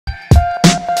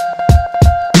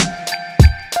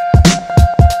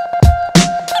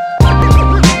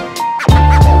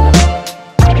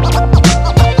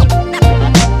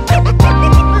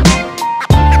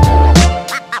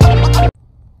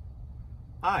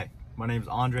My name is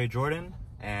Andre Jordan,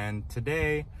 and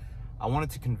today I wanted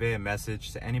to convey a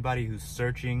message to anybody who's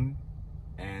searching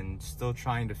and still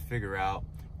trying to figure out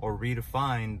or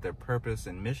redefine their purpose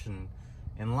and mission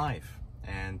in life.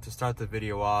 And to start the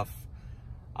video off,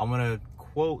 I want to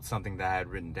quote something that I had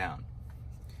written down.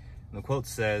 And the quote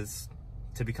says,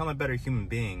 "To become a better human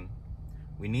being,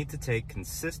 we need to take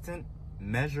consistent,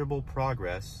 measurable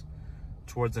progress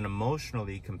towards an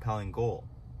emotionally compelling goal.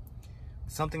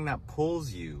 Something that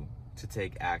pulls you to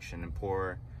take action and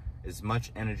pour as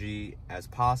much energy as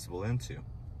possible into.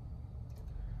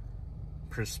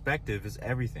 Perspective is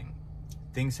everything.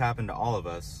 Things happen to all of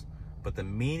us, but the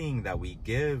meaning that we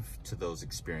give to those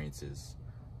experiences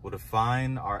will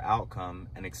define our outcome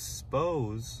and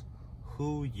expose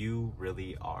who you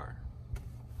really are."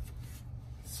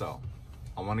 So,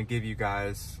 I want to give you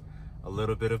guys a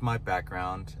little bit of my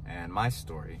background and my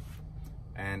story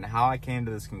and how I came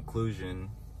to this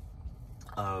conclusion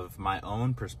of my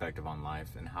own perspective on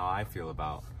life and how I feel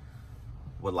about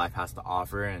what life has to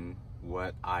offer and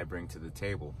what I bring to the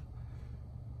table.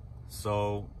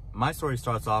 So my story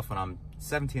starts off when I'm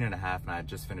 17 and a half and I had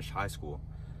just finished high school,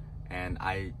 and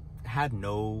I had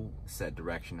no set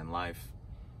direction in life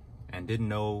and didn't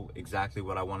know exactly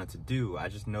what I wanted to do. I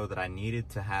just know that I needed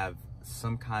to have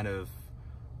some kind of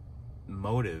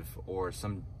motive or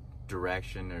some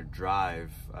direction or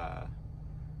drive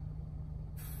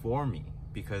for me,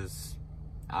 because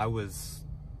I was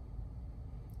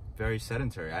very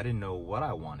sedentary. I didn't know what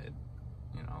I wanted,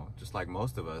 just like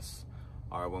most of us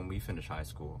are when we finish high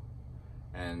school.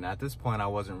 And at this point, I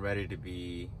wasn't ready to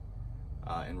be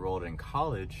enrolled in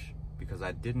college because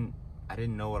I didn't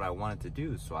know what I wanted to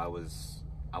do. So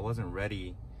I wasn't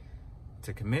ready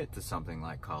to commit to something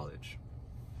like college.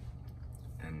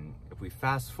 And if we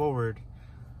fast forward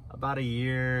about a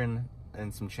year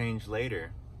and some change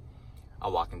later, I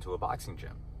walk into a boxing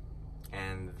gym.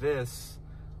 And this,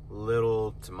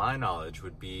 little to my knowledge,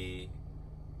 would be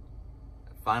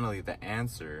finally the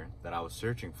answer that I was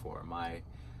searching for, my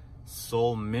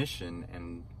sole mission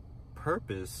and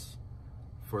purpose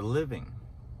for living.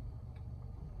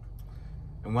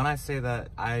 And when I say that,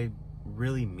 I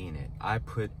really mean it. I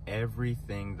put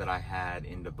everything that I had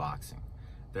into boxing.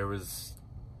 There was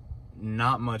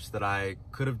not much that I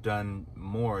could have done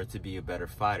more to be a better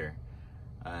fighter.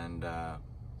 And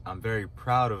I'm very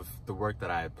proud of the work that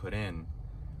I had put in.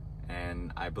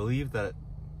 And I believe that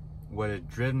what had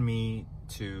driven me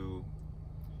to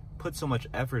put so much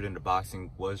effort into boxing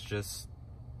was just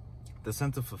the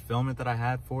sense of fulfillment that I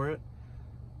had for it,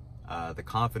 the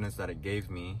confidence that it gave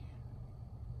me,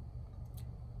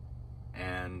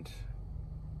 and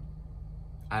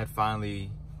I had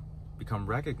finally become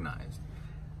recognized.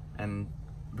 And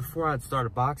before I'd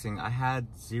started boxing, I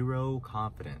had zero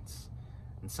confidence.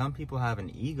 And some people have an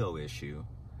ego issue,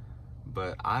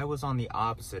 but I was on the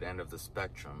opposite end of the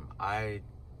spectrum. I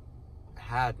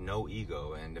had no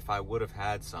ego, and if I would have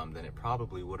had some, then it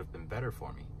probably would have been better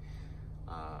for me.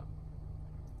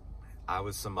 I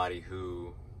was somebody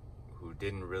who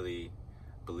didn't really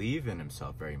believe in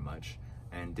himself very much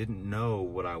and didn't know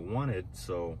what I wanted.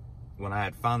 So when I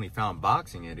had finally found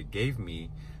boxing, it gave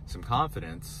me some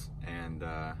confidence and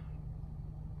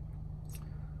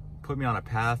put me on a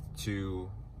path to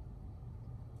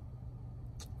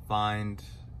find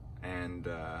and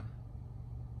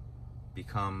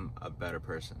become a better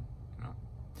person,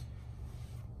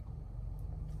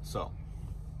 So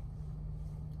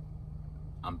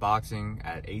I'm boxing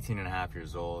at 18 and a half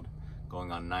years old,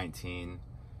 going on 19.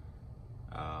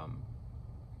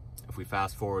 If we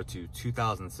fast forward to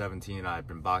 2017, I've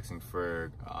been boxing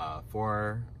for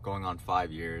going on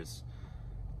 5 years.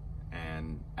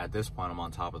 And at this point, I'm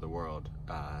on top of the world.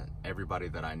 Everybody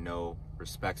that I know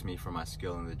respects me for my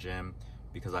skill in the gym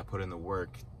because I put in the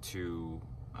work to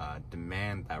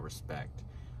demand that respect.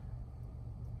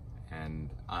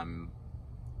 And I'm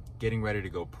getting ready to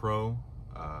go pro.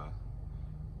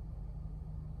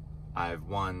 I've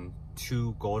won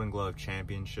 2 Golden Glove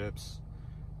championships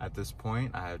at this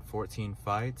point. I had 14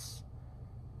 fights,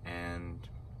 and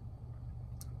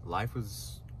life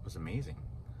was amazing.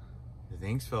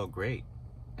 Things felt great,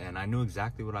 and I knew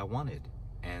exactly what I wanted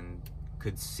and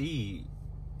could see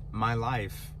my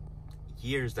life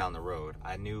years down the road.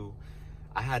 I knew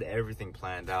I had everything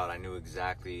planned out. I knew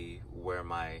exactly where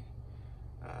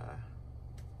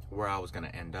where I was going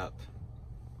to end up.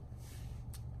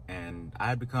 And I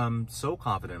had become so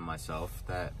confident in myself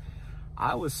that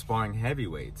I was sparring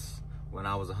heavyweights when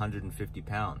I was 150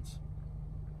 pounds.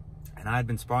 And I had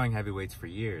been sparring heavyweights for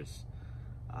years.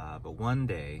 But one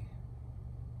day,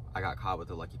 I got caught with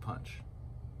a lucky punch.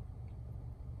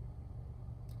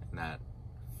 And that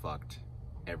fucked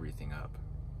everything up.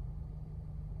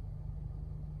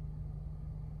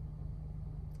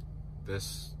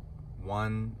 This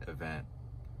one event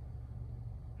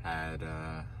had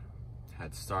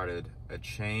started a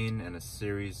chain and a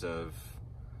series of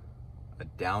a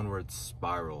downward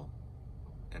spiral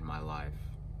in my life.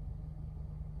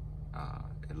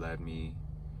 It led me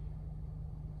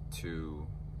to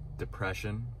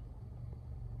depression,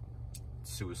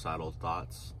 suicidal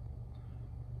thoughts,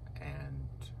 and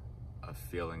a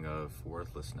feeling of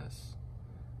worthlessness,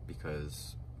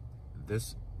 because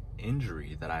this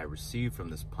injury that I received from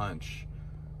this punch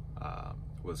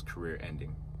was career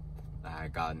ending. I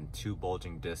had gotten 2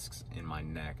 bulging discs in my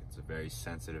neck. It's a very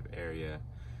sensitive area,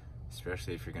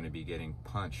 especially if you're going to be getting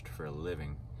punched for a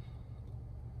living.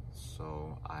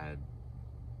 So I'd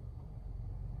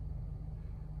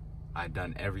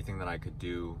done everything that I could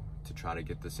do to try to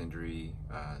get this injury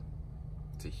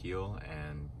to heal,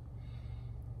 and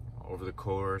over the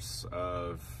course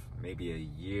of maybe a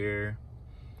year,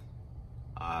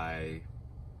 I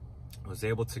was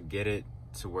able to get it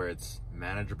to where it's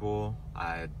manageable.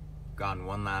 I had gotten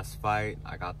one last fight,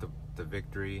 I got the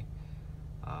victory,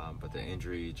 but the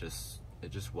injury just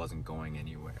wasn't going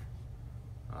anywhere.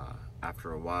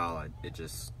 After a while, it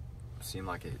just seemed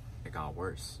like it got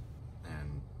worse,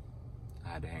 and I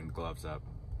had to hang the gloves up.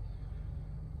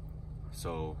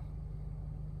 So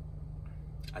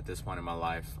at this point in my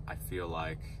life, I feel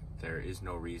like there is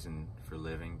no reason for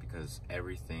living, because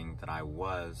everything that I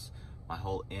was, my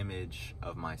whole image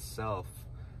of myself,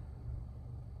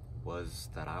 was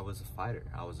that I was a fighter,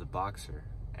 I was a boxer,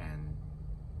 and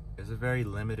it's a very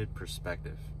limited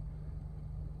perspective.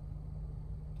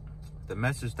 The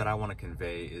message that I want to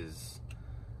convey is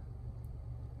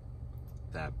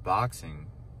that boxing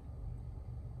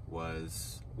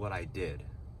was what I did,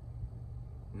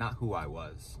 not who I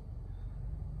was.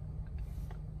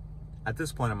 At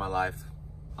this point in my life,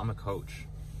 I'm a coach,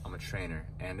 I'm a trainer,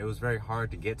 and it was very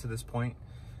hard to get to this point,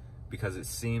 because it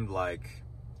seemed like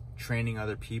training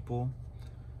other people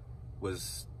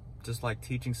was just like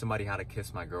teaching somebody how to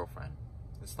kiss my girlfriend.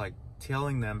 It's like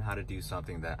telling them how to do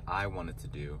something that I wanted to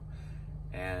do,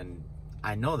 and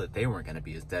I know that they weren't going to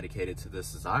be as dedicated to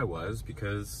this as I was,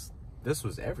 because this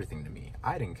was everything to me.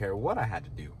 I didn't care what I had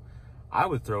to do. I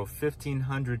would throw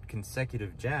 1,500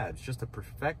 consecutive jabs just to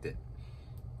perfect it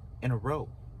in a row,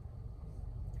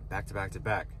 back to back to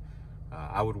back.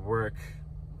 I would work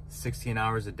 16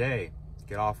 hours a day,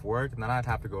 get off work, and then I'd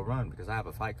have to go run because I have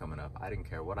a fight coming up. I didn't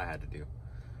care what I had to do.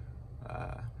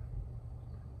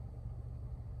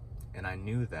 And I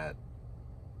knew that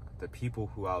the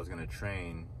people who I was going to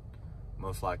train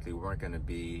most likely weren't going to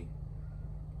be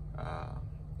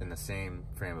in the same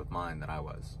frame of mind that I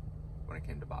was when it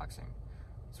came to boxing.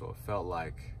 So it felt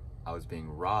like I was being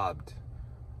robbed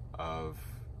of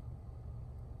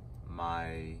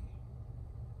my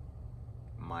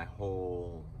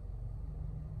whole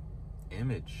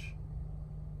image.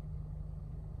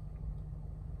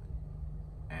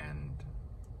 And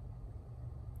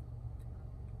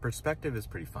perspective is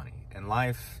pretty funny, and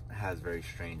life has very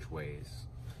strange ways,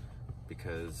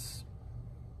 because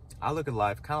I look at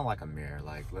life kind of like a mirror.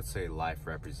 Like, let's say life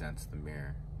represents the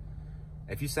mirror.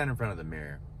 If you stand in front of the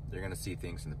mirror, you're gonna see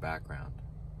things in the background.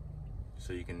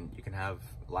 So you can have,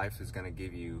 life is gonna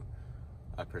give you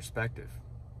a perspective.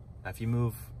 Now, if you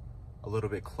move a little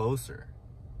bit closer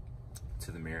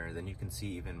to the mirror, then you can see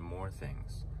even more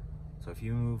things. So if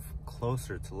you move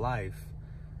closer to life,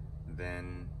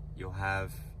 then you'll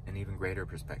have an even greater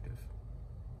perspective.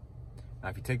 Now,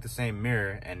 if you take the same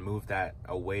mirror and move that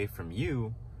away from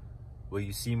you, will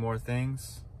you see more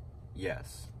things?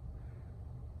 Yes.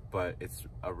 But it's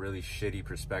a really shitty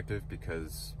perspective,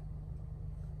 because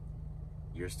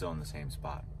you're still in the same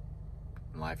spot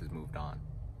and life has moved on.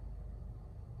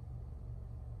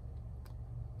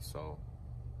 So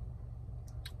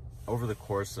over the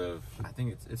course of, I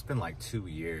think it's been like 2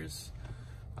 years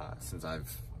since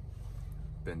I've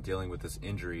been dealing with this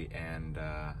injury, and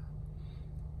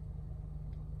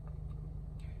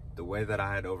the way that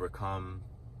I had overcome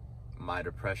my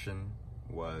depression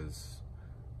was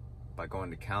by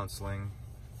going to counseling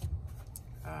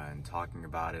and talking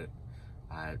about it.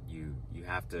 You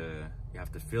have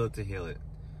to feel it to heal it,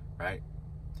 right?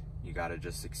 You got to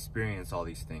just experience all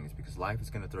these things, because life is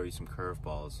going to throw you some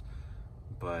curveballs,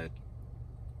 but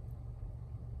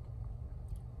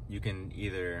you can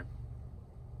either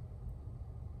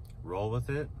roll with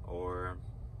it or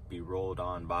be rolled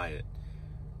on by it.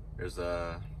 There's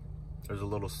a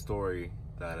little story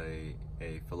that a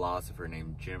philosopher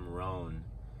named Jim Rohn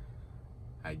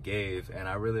I gave, and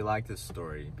I really like this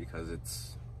story because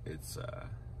it's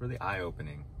really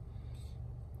eye-opening.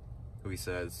 who he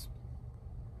says,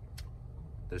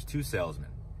 there's two salesmen,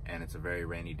 and it's a very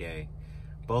rainy day.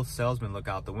 Both salesmen look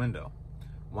out the window.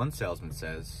 One salesman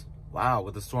says, wow,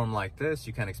 with a storm like this,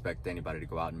 you can't expect anybody to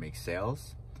go out and make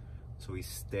sales. So he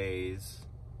stays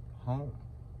home.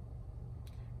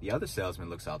 The other salesman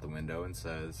looks out the window and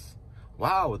says,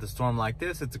 wow, with a storm like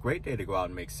this, it's a great day to go out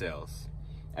and make sales.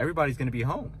 Everybody's going to be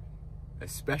home,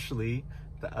 especially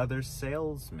the other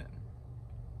salesman.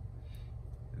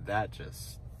 That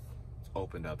just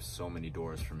opened up so many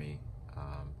doors for me.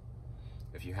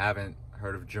 If you haven't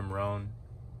heard of Jim Rohn,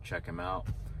 check him out.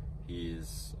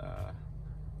 He's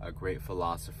a great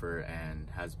philosopher and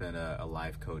has been a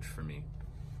life coach for me.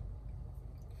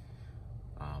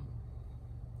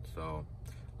 So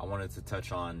I wanted to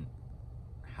touch on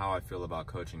how I feel about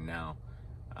coaching now.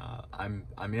 I'm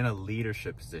in a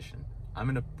leadership position. I'm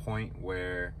in a point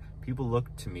where people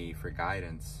look to me for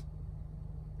guidance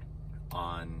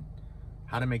on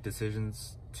how to make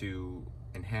decisions to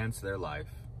enhance their life,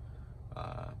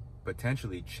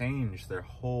 potentially change their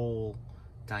whole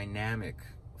dynamic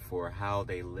for how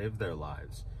they live their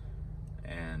lives,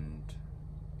 and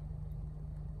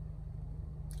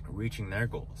reaching their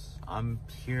goals. I'm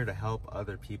here to help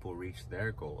other people reach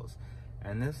their goals,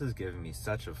 and this has given me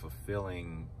such a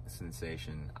fulfilling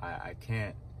sensation. I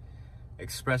can't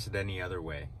express it any other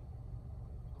way.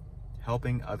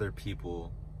 Helping other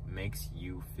people makes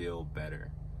you feel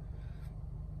better.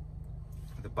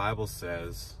 The Bible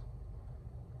says,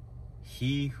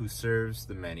 he who serves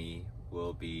the many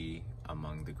will be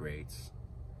among the greats.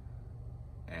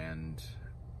 And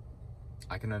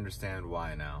I can understand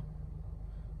why now.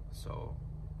 So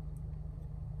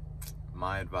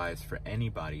my advice for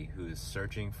anybody who is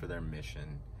searching for their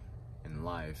mission in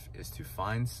life is to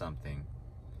find something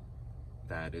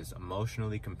that is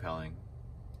emotionally compelling,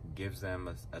 gives them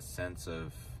a sense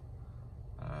of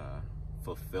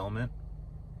fulfillment,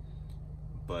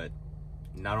 but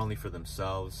not only for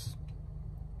themselves,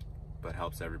 but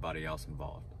helps everybody else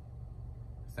involved.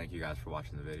 Thank you guys for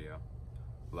watching the video.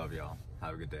 Love y'all.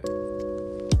 Have a good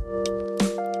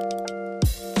day.